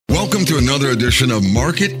Welcome to another edition of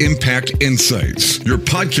Market Impact Insights, your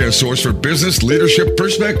podcast source for business leadership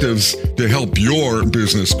perspectives to help your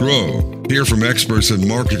business grow. Hear from experts in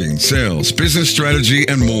marketing, sales, business strategy,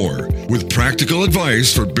 and more, with practical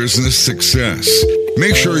advice for business success.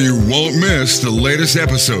 Make sure you won't miss the latest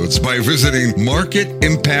episodes by visiting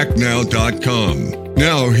marketimpactnow.com.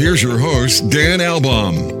 Now, here's your host, Dan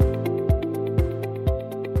Albaum.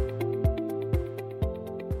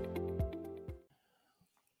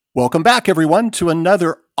 Welcome back, everyone, to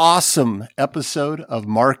another awesome episode of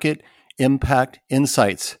Market Impact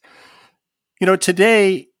Insights. You know,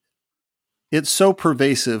 today, it's so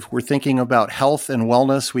pervasive. We're thinking about health and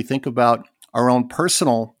wellness. We think about our own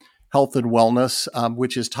personal health and wellness,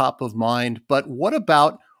 which is top of mind. But what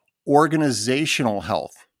about organizational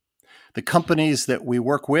health? The companies that we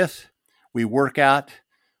work with, we work at,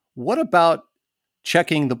 what about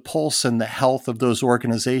checking the pulse and the health of those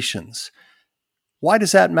organizations? Why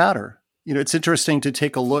does that matter? You know, it's interesting to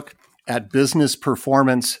take a look at business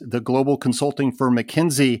performance. The global consulting firm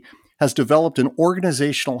McKinsey has developed an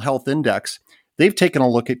organizational health index. They've taken a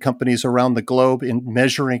look at companies around the globe in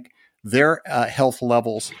measuring their health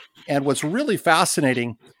levels. And what's really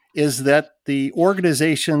fascinating is that the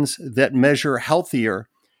organizations that measure healthier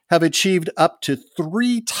have achieved up to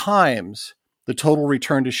 3 times the total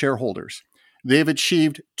return to shareholders. They've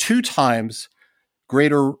achieved 2 times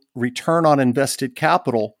greater return on invested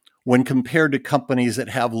capital when compared to companies that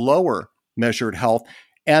have lower measured health.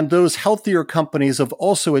 And those healthier companies have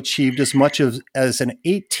also achieved as much as an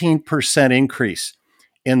 18% increase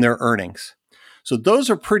in their earnings. So those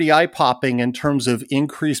are pretty eye-popping in terms of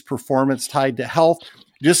increased performance tied to health.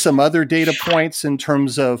 Just some other data points in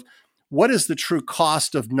terms of what is the true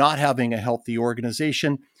cost of not having a healthy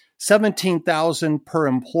organization. $17,000 per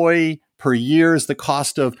employee per year is the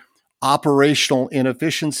cost of operational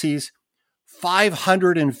inefficiencies.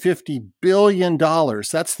 $550 billion.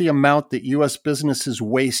 That's the amount that U.S. businesses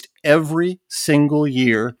waste every single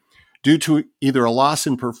year due to either a loss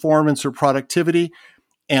in performance or productivity.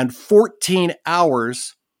 And 14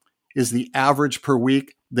 hours is the average per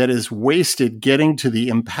week that is wasted getting to the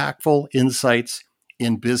impactful insights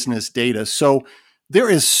in business data. So there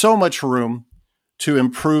is so much room to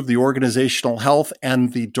improve the organizational health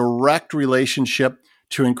and the direct relationship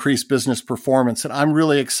to increase business performance. And I'm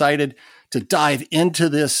really excited to dive into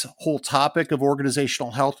this whole topic of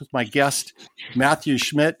organizational health with my guest, Matthew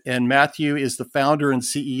Schmidt. And Matthew is the founder and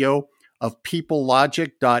CEO of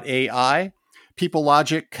PeopleLogic.ai.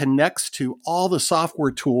 PeopleLogic connects to all the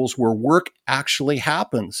software tools where work actually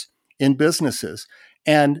happens in businesses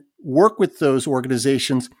and work with those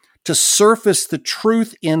organizations to surface the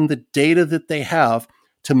truth in the data that they have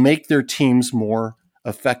to make their teams more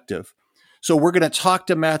effective. So we're going to talk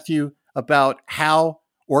to Matthew about how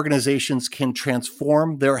organizations can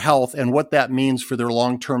transform their health and what that means for their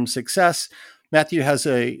long-term success. Matthew has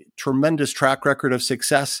a tremendous track record of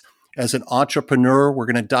success as an entrepreneur. We're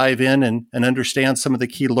going to dive in and understand some of the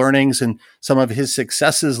key learnings and some of his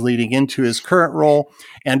successes leading into his current role,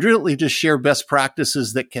 and really just share best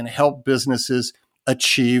practices that can help businesses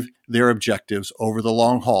achieve their objectives over the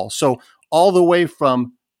long haul. So all the way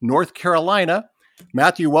from North Carolina,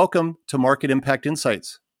 Matthew, welcome to Market Impact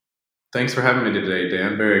Insights. Thanks for having me today,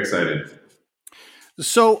 Dan. Very excited.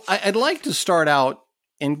 So I'd like to start out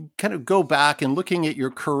and kind of go back and looking at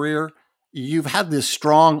your career. You've had this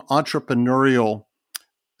strong entrepreneurial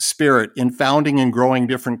spirit in founding and growing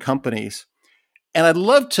different companies. And I'd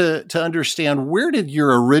love to understand, where did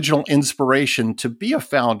your original inspiration to be a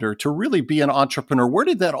founder, to really be an entrepreneur, where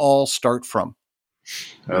did that all start from?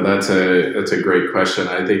 Oh, that's a great question.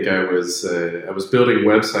 I think I was building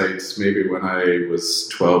websites maybe when I was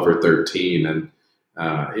 12 or 13, and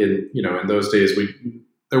in those days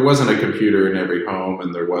there wasn't a computer in every home,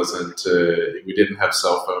 and we didn't have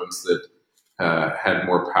cell phones that had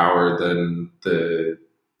more power than the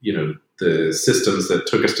systems that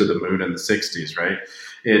took us to the moon in the 60s, right?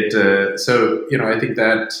 I think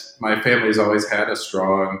that my family's always had a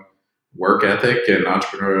strong work ethic and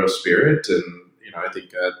entrepreneurial spirit, and I think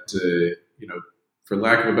that, for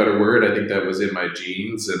lack of a better word, I think that was in my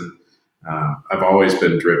genes, and I've always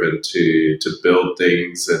been driven to build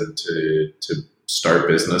things and to start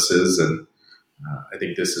businesses, and I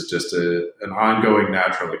think this is just an ongoing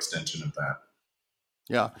natural extension of that.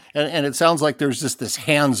 Yeah, and it sounds like there's just this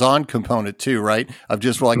hands-on component too, right? Of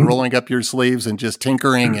just like rolling up your sleeves and just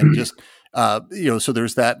tinkering and just so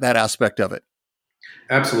there's that aspect of it.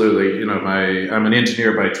 Absolutely. I'm an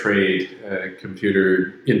engineer by trade,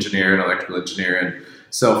 computer engineer and electrical engineer, and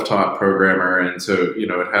self-taught programmer. And so,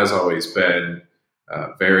 it has always been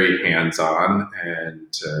very hands-on.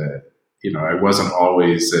 And, I wasn't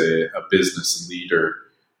always a business leader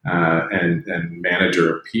and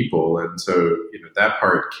manager of people, and so that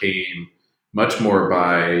part came much more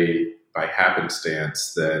by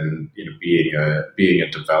happenstance than being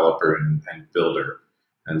a developer and builder.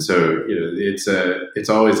 And so it's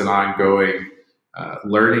always an ongoing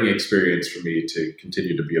learning experience for me to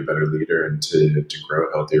continue to be a better leader and to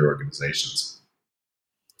grow healthier organizations.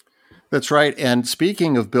 That's right. And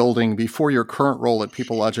speaking of building, before your current role at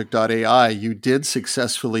PeopleLogic.ai, you did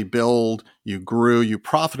successfully build, you grew, you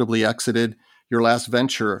profitably exited your last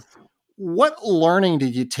venture. What learning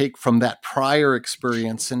did you take from that prior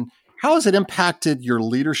experience, and how has it impacted your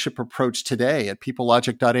leadership approach today at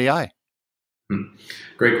PeopleLogic.ai?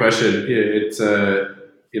 Great question. It's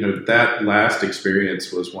that last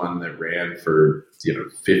experience was one that ran for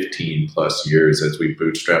 15 plus years as we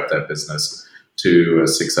bootstrapped that business to a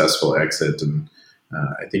successful exit. And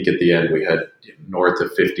I think at the end we had north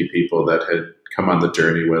of 50 people that had come on the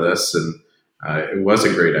journey with us, and it was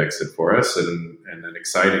a great exit for us and an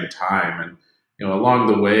exciting time. And along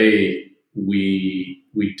the way we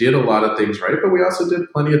did a lot of things right, but we also did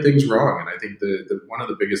plenty of things wrong. And I think the one of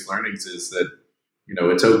the biggest learnings is that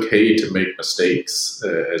it's okay to make mistakes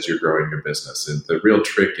as you're growing your business. And the real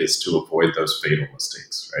trick is to avoid those fatal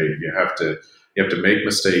mistakes, right? You have to make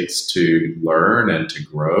mistakes to learn and to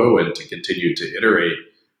grow and to continue to iterate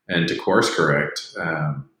and to course correct.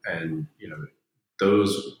 And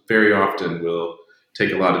those very often will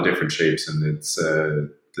take a lot of different shapes. And it's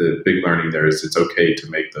the big learning there is it's okay to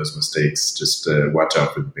make those mistakes. Just watch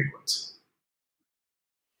out for the big ones.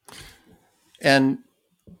 And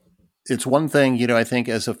it's one thing, I think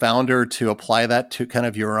as a founder to apply that to kind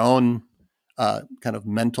of your own kind of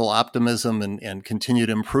mental optimism and continued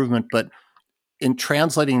improvement. But in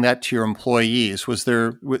translating that to your employees, was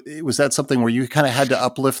that something where you kind of had to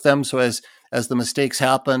uplift them? So as the mistakes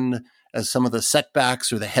happened, as some of the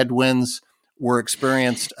setbacks or the headwinds were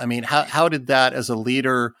experienced, I mean, how did that as a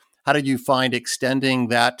leader, how did you find extending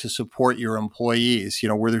that to support your employees?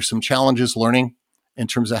 Were there some challenges learning in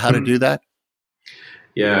terms of how to do that?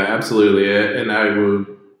 Yeah, absolutely. And I will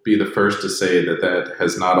be the first to say that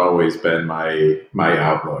has not always been my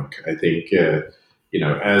outlook. I think,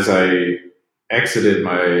 as I exited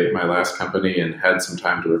my last company and had some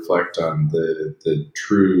time to reflect on the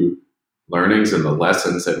true learnings and the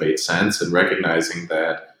lessons that made sense, and recognizing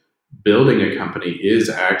that building a company is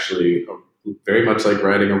actually very much like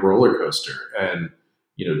riding a roller coaster, and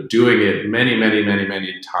doing it many, many, many,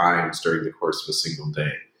 many times during the course of a single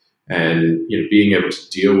day. And being able to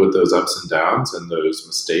deal with those ups and downs and those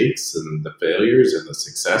mistakes and the failures and the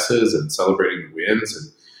successes and celebrating the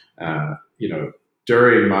wins. And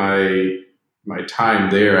during my time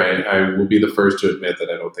there, I will be the first to admit that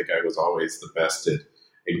I don't think I was always the best at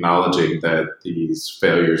acknowledging that these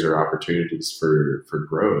failures are opportunities for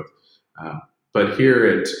growth. But here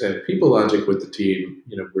at PeopleLogic with the team,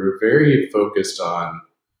 we're very focused on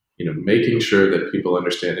making sure that people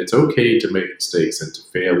understand it's okay to make mistakes and to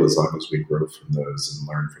fail as long as we grow from those and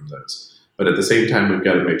learn from those. But at the same time, we've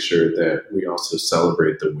got to make sure that we also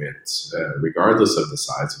celebrate the wins, regardless of the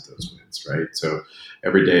size of those wins, right? So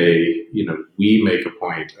every day, we make a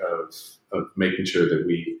point of making sure that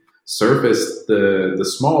we surface the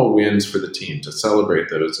small wins for the team, to celebrate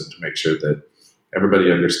those and to make sure that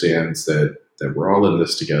everybody understands that we're all in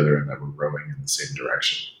this together and that we're rowing in the same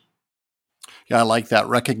direction. Yeah, I like that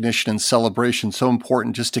recognition and celebration. So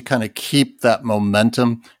important just to kind of keep that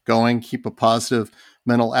momentum going, keep a positive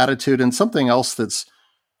mental attitude. And something else that's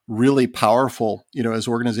really powerful, as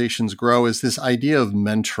organizations grow, is this idea of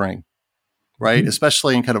mentoring, right? Mm-hmm.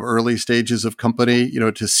 Especially in kind of early stages of company,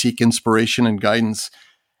 to seek inspiration and guidance.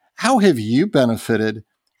 How have you benefited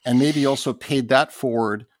and maybe also paid that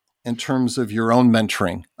forward in terms of your own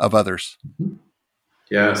mentoring of others? Mm-hmm.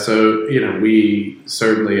 Yeah, so we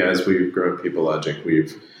certainly, as we've grown PeopleLogic,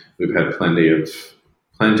 we've had plenty of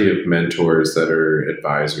mentors that are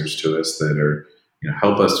advisors to us that are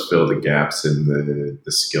help us fill the gaps in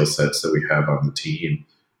the skill sets that we have on the team,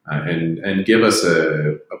 and give us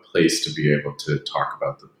a place to be able to talk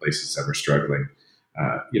about the places that we're struggling.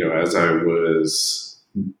 As I was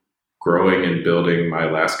growing and building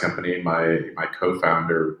my last company, my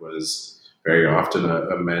co-founder was very often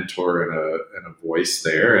a mentor and a voice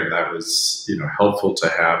there. And that was, helpful to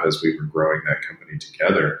have as we were growing that company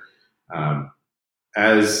together.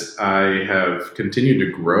 As I have continued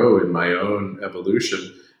to grow in my own evolution,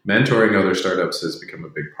 mentoring other startups has become a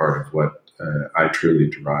big part of what I truly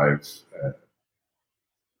derive,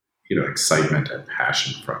 excitement and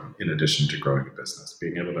passion from, in addition to growing a business,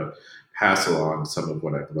 being able to pass along some of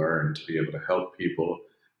what I've learned, to be able to help people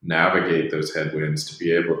navigate those headwinds, to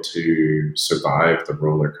be able to survive the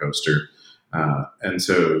roller coaster. And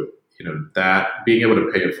so, that being able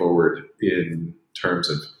to pay it forward in terms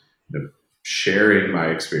of sharing my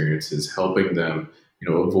experiences, helping them,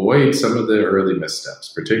 avoid some of the early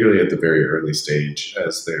missteps, particularly at the very early stage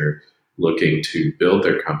as they're looking to build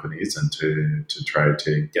their companies and to try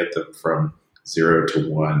to get them from 0 to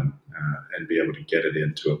 1 and be able to get it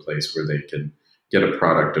into a place where they can get a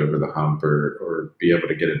product over the hump or be able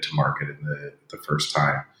to get it to market in the first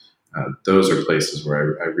time. Those are places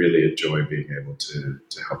where I really enjoy being able to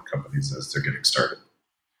help companies as they're getting started.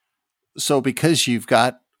 So because you've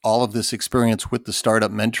got all of this experience with the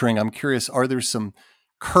startup mentoring, I'm curious, are there some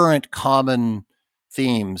current common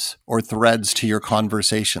themes or threads to your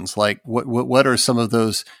conversations? Like what are some of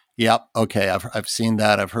those? Yep. Okay. I've seen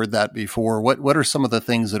that. I've heard that before. What are some of the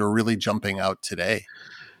things that are really jumping out today?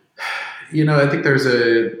 I think there's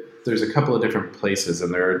a couple of different places,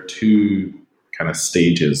 and there are two kind of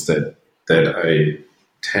stages that I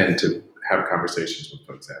tend to have conversations with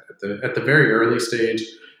folks at the very early stage.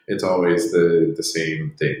 It's always the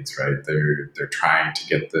same things, right? They're trying to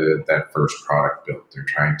get that first product built. They're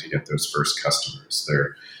trying to get those first customers.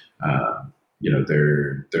 They're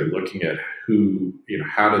looking at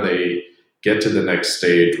how do they get to the next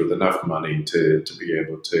stage with enough money to be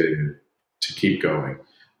able to keep going.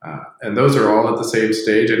 And those are all at the same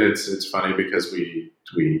stage, and it's funny because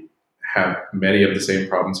we have many of the same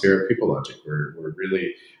problems here at PeopleLogic. We're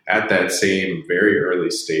really at that same very early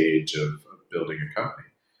stage of building a company.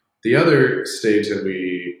 The other stage that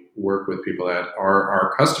we work with people at are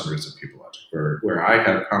our customers at PeopleLogic, where I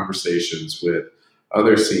have conversations with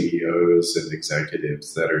other CEOs and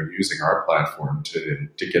executives that are using our platform to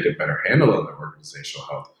get a better handle on their organizational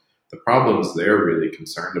health. The problems they're really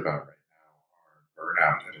concerned about right now are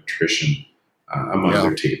burnout and attrition among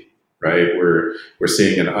their team. Right, we're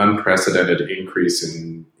seeing an unprecedented increase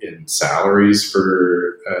in salaries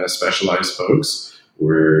for specialized folks.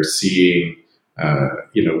 We're seeing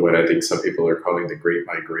what I think some people are calling the Great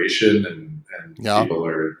Migration, and people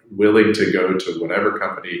are willing to go to whatever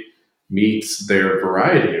company meets their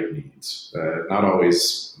variety of needs, not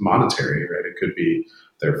always monetary, right? It could be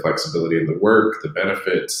their flexibility in the work, the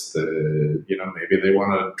benefits, maybe they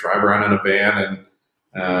want to drive around in a van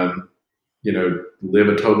and, live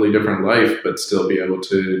a totally different life, but still be able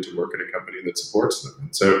to work at a company that supports them.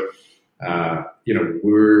 And so,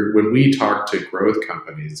 when we talk to growth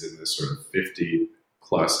companies in this sort of 50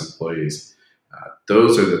 plus employees,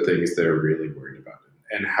 those are the things they're really worried about.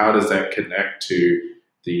 And how does that connect to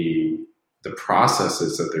the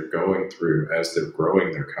processes that they're going through as they're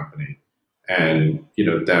growing their company, and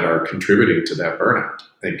that are contributing to that burnout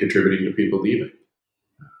and contributing to people leaving.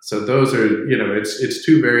 So those are, it's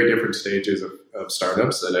two very different stages of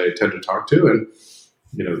startups that I tend to talk to, and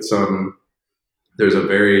there's a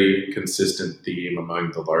very consistent theme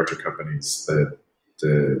among the larger companies that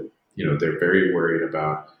they're very worried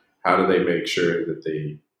about how do they make sure that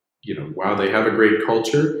they, while they have a great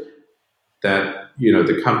culture, that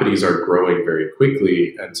the companies are growing very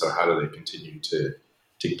quickly, and so how do they continue to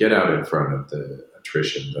get out in front of the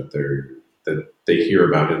attrition that they hear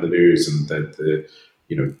about in the news, and that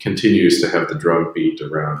continues to have the drumbeat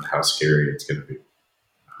around how scary it's going to be,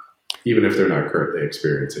 even if they're not currently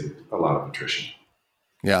experiencing a lot of attrition.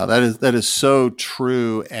 Yeah, that is so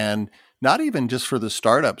true. And not even just for the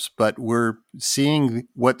startups, but we're seeing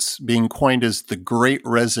what's being coined as the Great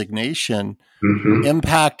Resignation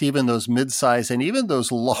impact even those mid-size and even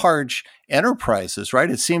those large enterprises,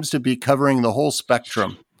 right? It seems to be covering the whole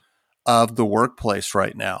spectrum of the workplace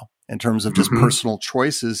right now in terms of just personal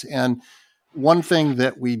choices. And one thing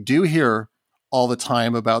that we do hear all the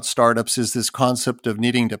time about startups is this concept of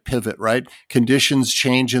needing to pivot, right? Conditions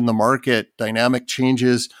change in the market, dynamic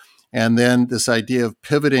changes, and then this idea of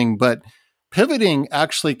pivoting. But pivoting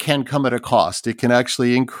actually can come at a cost. It can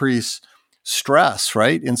actually increase stress,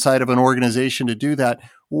 right, inside of an organization to do that.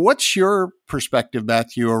 What's your perspective,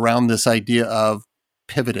 Matthew, around this idea of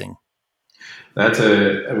pivoting? That's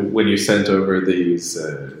when you sent over these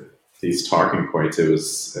talking points, it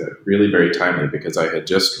was really very timely because I had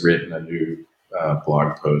just written a new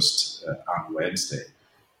blog post on Wednesday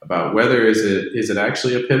about whether is it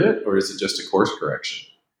actually a pivot or is it just a course correction,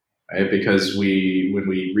 right? Because when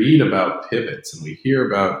we read about pivots and we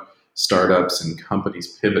hear about startups and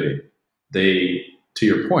companies pivoting, they, to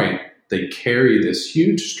your point, they carry this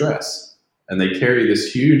huge stress and they carry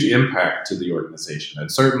this huge impact to the organization. And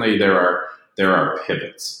certainly there are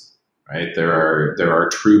pivots, right? There are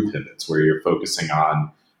true pivots where you're focusing on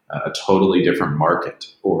a totally different market,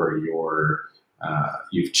 or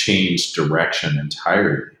you've changed direction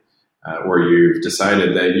entirely. or you've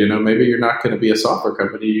decided that, maybe you're not going to be a software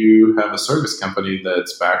company, you have a service company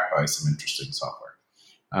that's backed by some interesting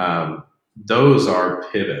software. Those are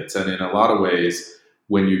pivots. And in a lot of ways,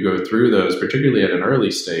 when you go through those, particularly at an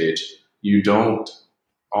early stage, you don't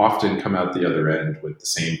often come out the other end with the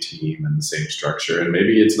same team and the same structure. And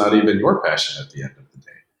maybe it's not even your passion at the end of the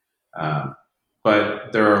day.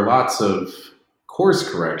 But there are lots of course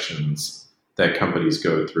corrections that companies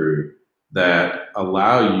go through that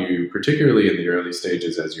allow you, particularly in the early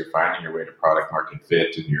stages, as you're finding your way to product market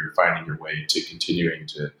fit and you're finding your way to continuing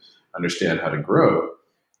to understand how to grow,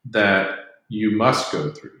 that you must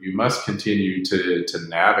go through. You must continue to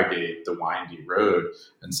navigate the windy road.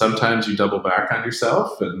 And sometimes you double back on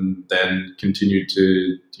yourself and then continue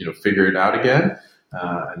to, figure it out again.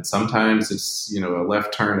 And sometimes it's, a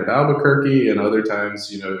left turn at Albuquerque, and other times,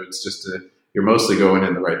 it's just you're mostly going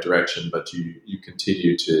in the right direction, but you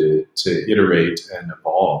continue to iterate and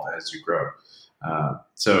evolve as you grow.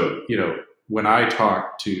 So, when I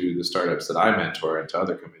talk to the startups that I mentor and to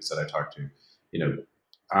other companies that I talk to,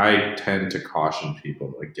 I tend to caution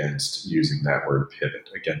people against using that word pivot,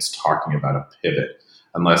 against talking about a pivot,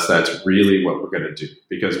 unless that's really what we're going to do.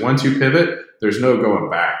 Because once you pivot, there's no going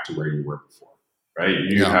back to where you were before, right?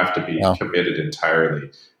 You have to be committed entirely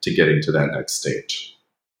to getting to that next stage.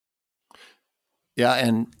 Yeah,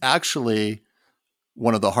 and actually,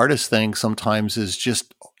 one of the hardest things sometimes is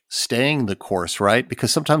just staying the course, right?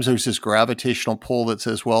 Because sometimes there's this gravitational pull that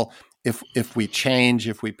says, well, if we change,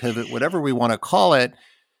 if we pivot, whatever we want to call it,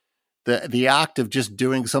 the act of just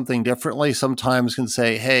doing something differently sometimes can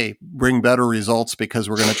say, hey, bring better results because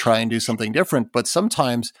we're going to try and do something different. But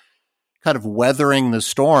sometimes kind of weathering the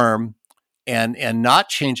storm and not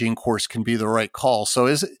changing course can be the right call.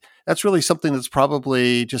 So that's really something that's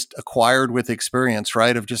probably just acquired with experience,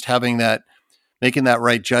 right? Of just making that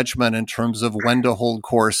right judgment in terms of when to hold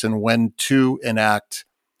course and when to enact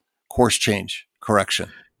course change correction.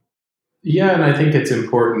 Yeah, and I think it's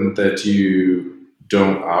important that you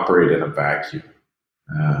don't operate in a vacuum.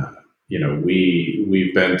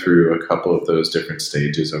 We've been through a couple of those different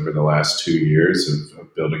stages over the last 2 years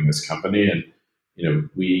of building this company, and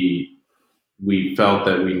we felt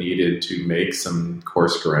that we needed to make some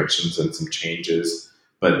course corrections and some changes,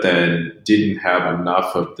 but then didn't have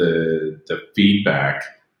enough of the feedback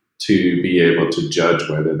to be able to judge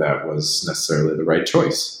whether that was necessarily the right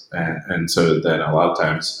choice. And so then a lot of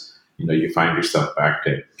times, you find yourself back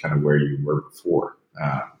at kind of where you were before.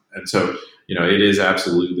 And so, it is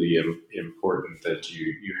absolutely important that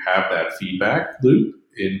you have that feedback loop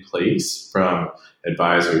in place from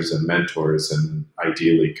advisors and mentors and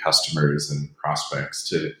ideally customers and prospects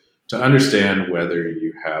to understand whether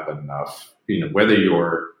you have enough, whether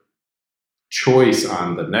your choice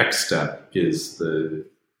on the next step is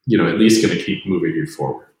at least going to keep moving you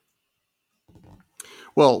forward.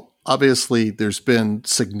 Well, obviously, there's been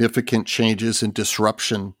significant changes and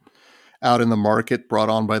disruption out in the market brought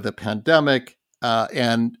on by the pandemic.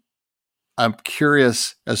 And I'm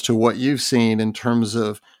curious as to what you've seen in terms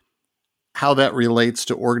of how that relates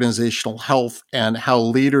to organizational health and how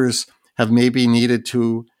leaders have maybe needed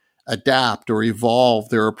to adapt or evolve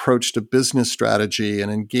their approach to business strategy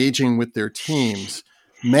and engaging with their teams.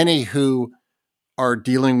 Many who are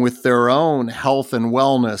dealing with their own health and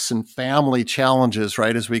wellness and family challenges,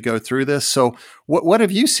 right, as we go through this. So what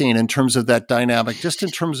have you seen in terms of that dynamic, just in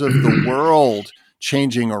terms of the world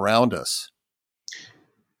changing around us?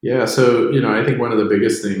 Yeah, so, I think one of the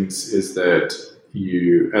biggest things is that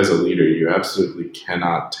you, as a leader, you absolutely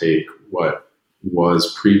cannot take what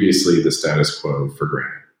was previously the status quo for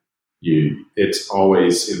granted. It's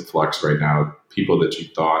always in flux right now. People that you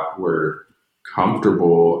thought were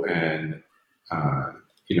comfortable and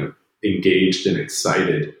engaged and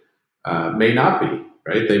excited may not be,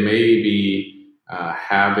 right? They may be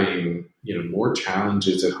having, more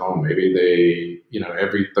challenges at home. Maybe they,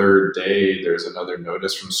 every third day there's another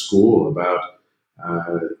notice from school about,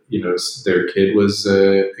 their kid was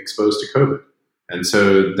exposed to COVID. And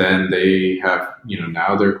so then they have,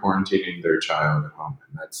 now they're quarantining their child at home,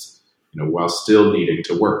 and that's, while still needing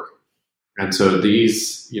to work. And so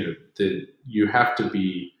these, you have to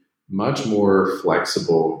be much more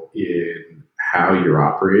flexible in how you're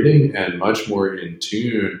operating and much more in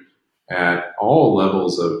tune at all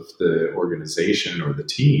levels of the organization or the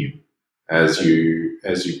team as you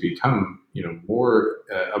become, more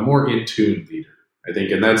a more in tune leader, I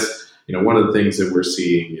think. And that's, one of the things that we're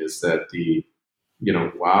seeing is that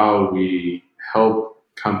while we help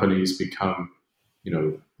companies become,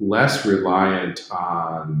 less reliant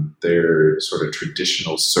on their sort of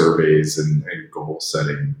traditional surveys and goal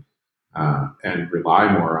setting, and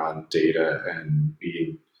rely more on data and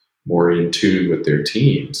being, more in tune with their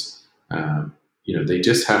teams. They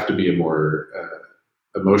just have to be a more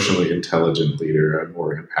emotionally intelligent leader, a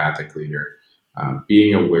more empathic leader,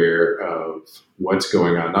 being aware of what's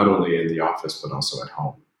going on, not only in the office, but also at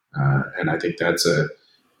home. And I think that's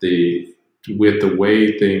with the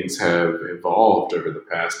way things have evolved over the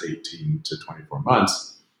past 18 to 24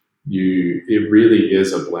 months, it really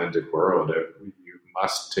is a blended world. You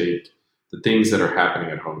must take the things that are happening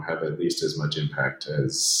at home have at least as much impact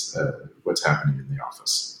as what's happening in the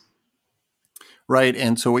office. Right.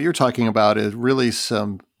 And so what you're talking about is really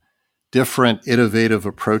some different innovative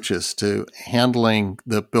approaches to handling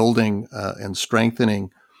the building and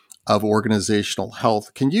strengthening of organizational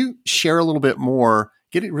health. Can you share a little bit more,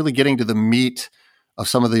 getting to the meat of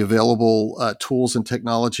some of the available tools and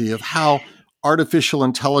technology of how artificial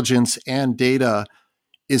intelligence and data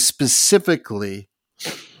is specifically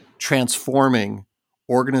transforming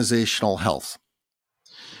organizational health?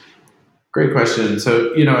 Great question.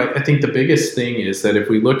 So, I think the biggest thing is that if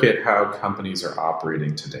we look at how companies are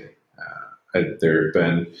operating today, there have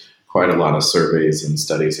been quite a lot of surveys and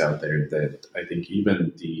studies out there that I think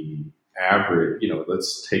even the average,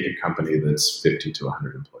 let's take a company that's 50 to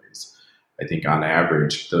 100 employees. I think on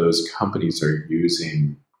average, those companies are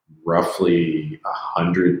using roughly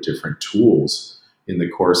 100 different tools in the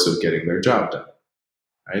course of getting their job done.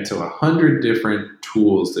 Right? So 100 different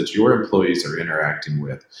tools that your employees are interacting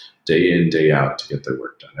with day in, day out to get their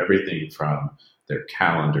work done. Everything from their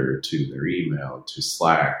calendar to their email to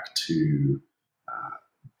Slack to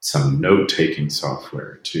some note-taking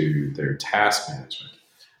software to their task management.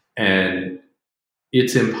 And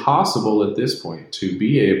it's impossible at this point to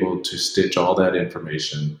be able to stitch all that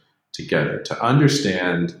information together, to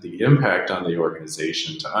understand the impact on the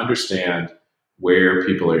organization, to understand where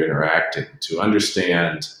people are interacting, to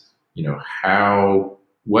understand,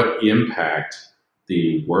 what impact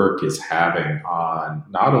the work is having on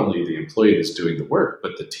not only the employee that's doing the work,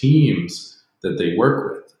 but the teams that they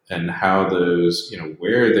work with, and how those,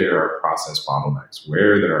 where there are process bottlenecks,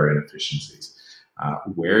 where there are inefficiencies,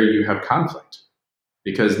 where you have conflict.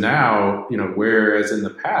 Because now, whereas in the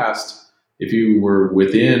past, if you were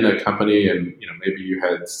within a company and, maybe you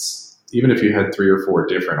had, even if you had 3 or 4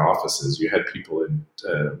 different offices, you had people in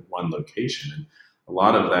one location. And a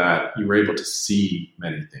lot of that, you were able to see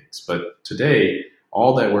many things. But today,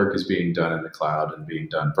 all that work is being done in the cloud and being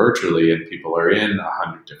done virtually, and people are in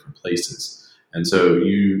 100 different places. And so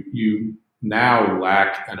you now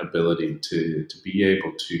lack an ability to be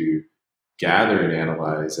able to gather and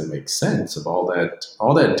analyze and make sense of all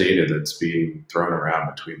that data that's being thrown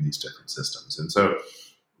around between these different systems. And so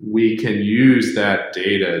we can use that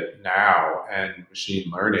data now and machine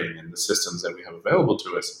learning and the systems that we have available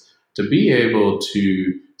to us to be able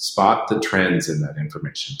to spot the trends in that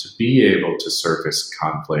information, to be able to surface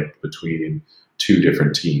conflict between 2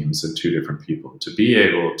 different teams and 2 different people, to be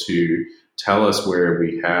able to tell us where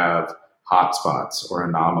we have hotspots or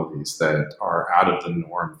anomalies that are out of the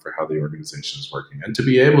norm for how the organization is working, and to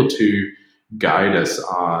be able to guide us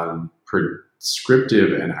on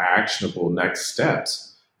prescriptive and actionable next steps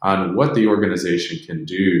on what the organization can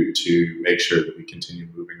do to make sure that we continue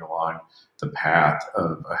moving along the path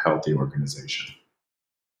of a healthy organization.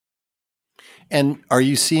 And are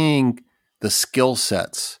you seeing the skill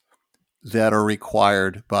sets that are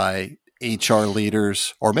required by HR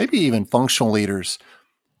leaders or maybe even functional leaders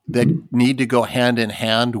that need to go hand in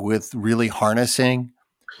hand with really harnessing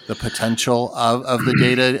the potential of the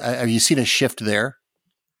data? Have you seen a shift there?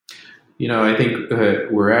 I think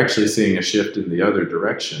we're actually seeing a shift in the other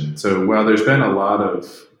direction. So while there's been a lot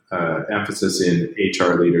of emphasis in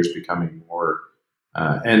HR leaders becoming more,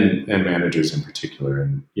 and managers in particular,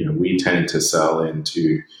 and we tend to sell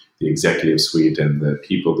into the executive suite and the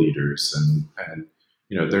people leaders, and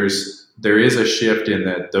there is a shift in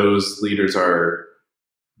that those leaders are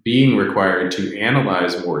being required to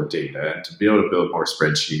analyze more data and to be able to build more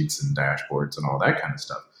spreadsheets and dashboards and all that kind of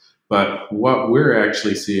stuff. But what we're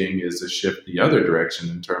actually seeing is a shift the other direction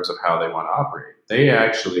in terms of how they want to operate. They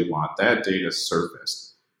actually want that data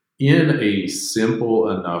surfaced in a simple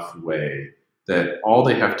enough way that all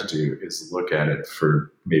they have to do is look at it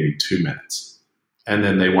for maybe 2 minutes. And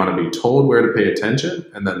then they want to be told where to pay attention,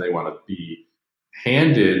 and then they want to be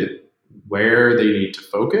handed where they need to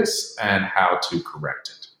focus and how to correct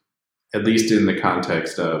it. At least in the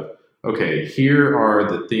context of, okay, here are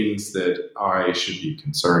the things that I should be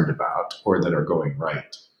concerned about or that are going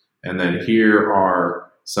right. And then here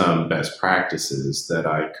are some best practices that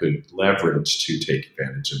I could leverage to take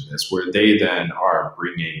advantage of this, where they then are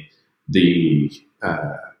bringing the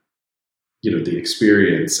the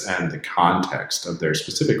experience and the context of their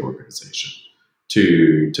specific organization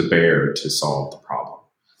to bear to solve the problem.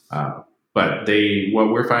 But what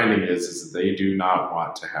we're finding is that they do not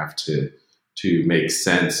want to have to make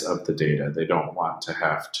sense of the data. They don't want to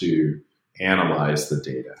have to analyze the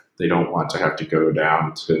data. They don't want to have to go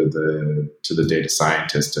down to the data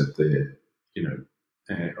scientist at the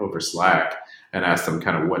over Slack and ask them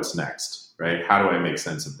kind of what's next, right? How do I make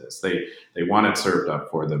sense of this? They want it served up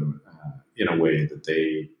for them in a way that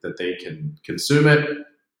they can consume it,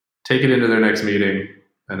 take it into their next meeting,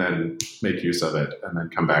 and then make use of it, and then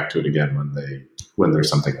come back to it again when there's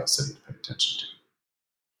something else they need to pay attention to.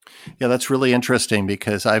 Yeah, that's really interesting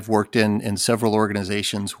because I've worked in several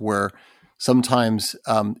organizations where sometimes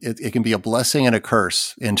it can be a blessing and a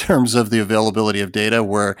curse in terms of the availability of data,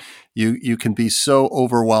 where you can be so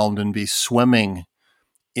overwhelmed and be swimming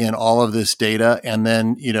in all of this data, and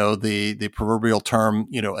then the proverbial term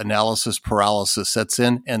analysis paralysis sets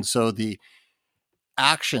in, and so the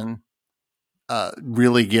action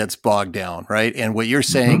really gets bogged down, right? And what you're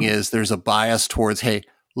saying is there's a bias towards, hey,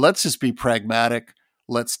 let's just be pragmatic.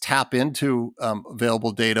 Let's tap into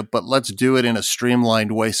available data, but let's do it in a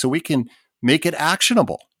streamlined way so we can make it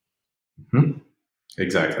actionable. Mm-hmm.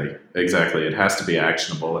 Exactly. It has to be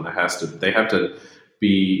actionable, and they have to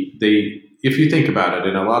be, if you think about it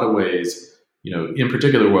in a lot of ways, in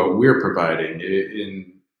particular what we're providing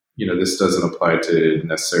this doesn't apply to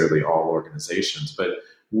necessarily all organizations, but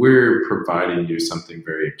we're providing you something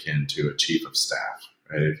very akin to a chief of staff.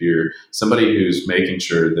 Right? If you're somebody who's making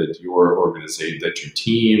sure that your organization, that your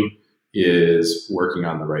team is working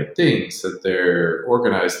on the right things, that they're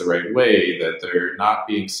organized the right way, that they're not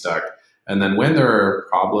being stuck. And then when there are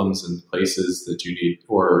problems in places that you need,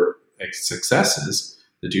 or successes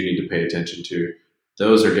that you need to pay attention to,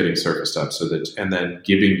 those are getting surfaced up and then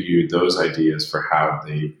giving you those ideas for how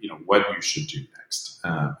what you should do next.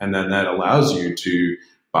 And then that allows you to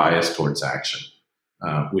bias towards action.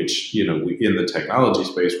 Which, in the technology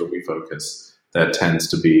space where we focus, that tends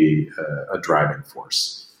to be a driving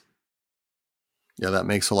force. Yeah, that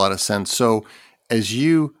makes a lot of sense. So as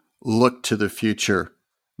you look to the future,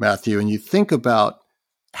 Matthew, and you think about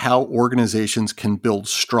how organizations can build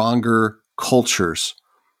stronger cultures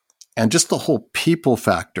and just the whole people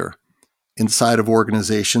factor inside of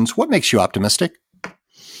organizations, what makes you optimistic?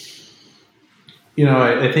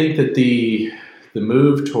 I think that the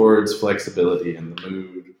move towards flexibility and the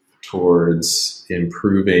move towards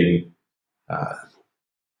improving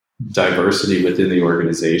diversity within the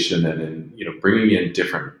organization and in bringing in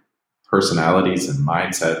different personalities and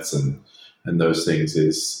mindsets and those things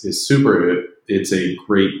is super. It's a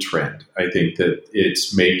great trend. I think that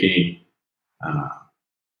it's making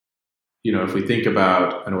if we think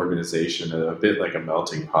about an organization a bit like a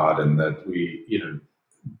melting pot, and that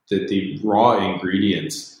that the raw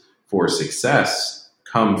ingredients for success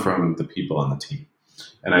come from the people on the team.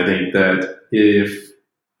 And I think that if,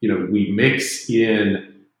 we mix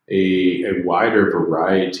in a wider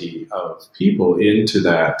variety of people into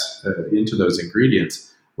those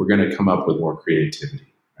ingredients, we're going to come up with more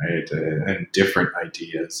creativity, right? And different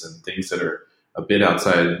ideas and things that are a bit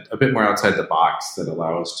more outside the box, that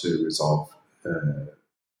allow us to resolve,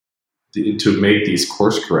 to make these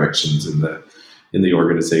course corrections in the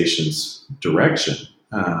organization's direction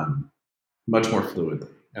much more fluidly.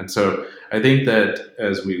 And so I think that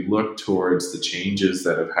as we look towards the changes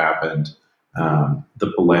that have happened,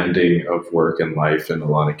 the blending of work and life in a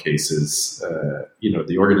lot of cases,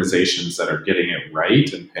 the organizations that are getting it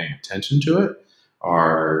right and paying attention to it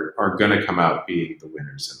are going to come out being the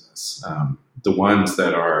winners in this. The ones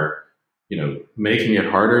that are, making it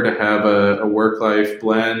harder to have a work-life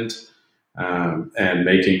blend, and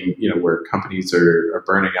making, where companies are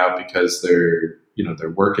burning out because they're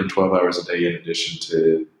working 12 hours a day in addition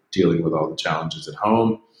to dealing with all the challenges at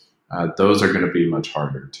home. Those are going to be much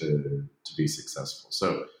harder to be successful.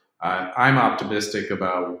 So I'm optimistic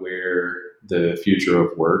about where the future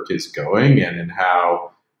of work is going, and in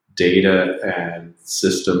how data and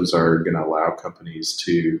systems are going to allow companies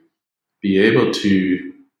to be able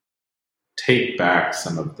to take back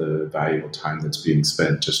some of the valuable time that's being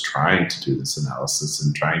spent just trying to do this analysis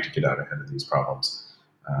and trying to get out ahead of these problems,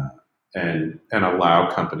 and allow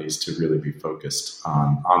companies to really be focused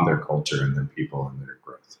on their culture and their people and their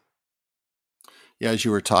growth. Yeah, as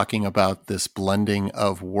you were talking about this blending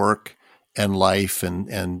of work and life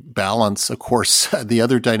and balance, of course, the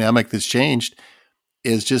other dynamic that's changed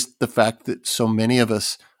is just the fact that so many of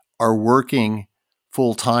us are working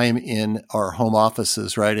full time in our home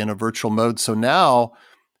offices, right, in a virtual mode. So now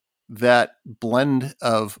that blend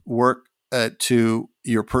of work to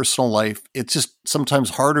your personal life, it's just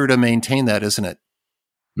sometimes harder to maintain that, isn't it?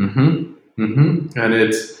 Mm-hmm. Mm-hmm. And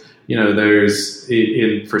it's, there's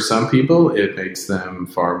for some people it makes them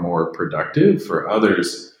far more productive. For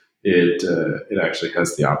others, it actually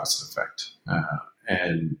has the opposite effect.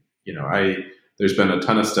 And there's been a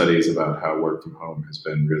ton of studies about how work from home has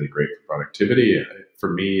been really great for productivity.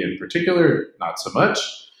 For me in particular, not so much.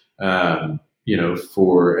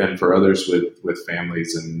 For others with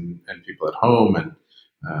families and people at home, and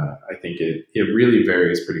I think it really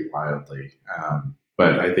varies pretty wildly.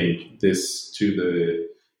 But I think this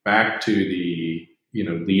back to the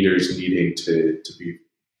leaders needing to be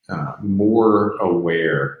more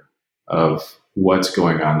aware of what's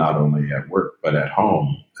going on not only at work but at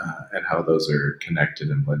home, and how those are connected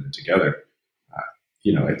and blended together.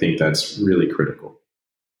 I think that's really critical.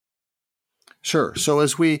 Sure. So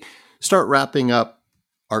as we start wrapping up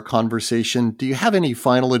our conversation, do you have any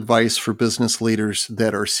final advice for business leaders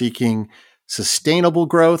that are seeking sustainable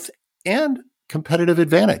growth and competitive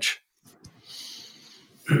advantage?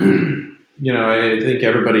 I think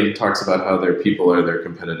everybody talks about how their people are their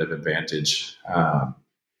competitive advantage.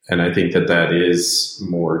 And I think that is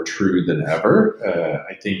more true than ever.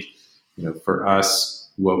 I think, for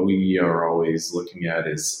us, what we are always looking at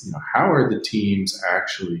is, how are the teams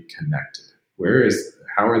actually connected?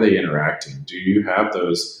 How are they interacting? Do you have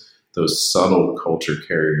those subtle culture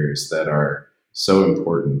carriers that are so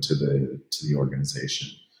important to the organization?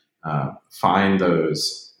 Find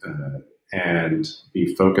those and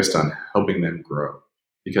be focused on helping them grow,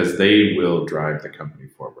 because they will drive the company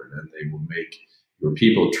forward, and they will make your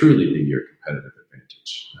people truly be your competitive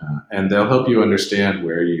advantage. And they'll help you understand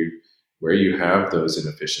where you have those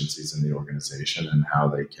inefficiencies in the organization and how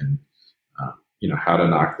they can, how to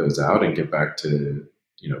knock those out and get back to,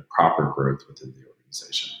 proper growth within the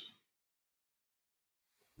organization.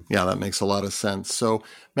 Yeah, that makes a lot of sense. So,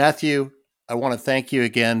 Matthew, I want to thank you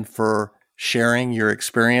again for sharing your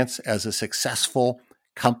experience as a successful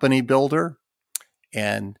company builder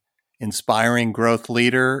and inspiring growth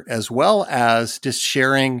leader, as well as just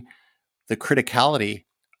sharing the criticality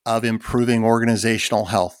of improving organizational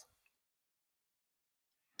health.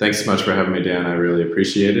 Thanks so much for having me, Dan. I really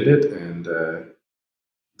appreciated it. And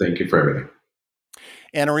thank you for everything.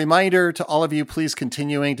 And a reminder to all of you, please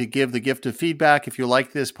continuing to give the gift of feedback. If you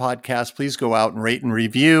like this podcast, please go out and rate and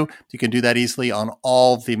review. You can do that easily on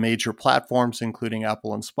all the major platforms, including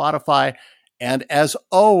Apple and Spotify. And as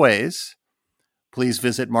always, please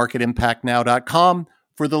visit marketimpactnow.com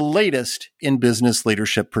for the latest in business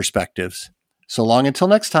leadership perspectives. So long until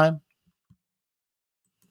next time.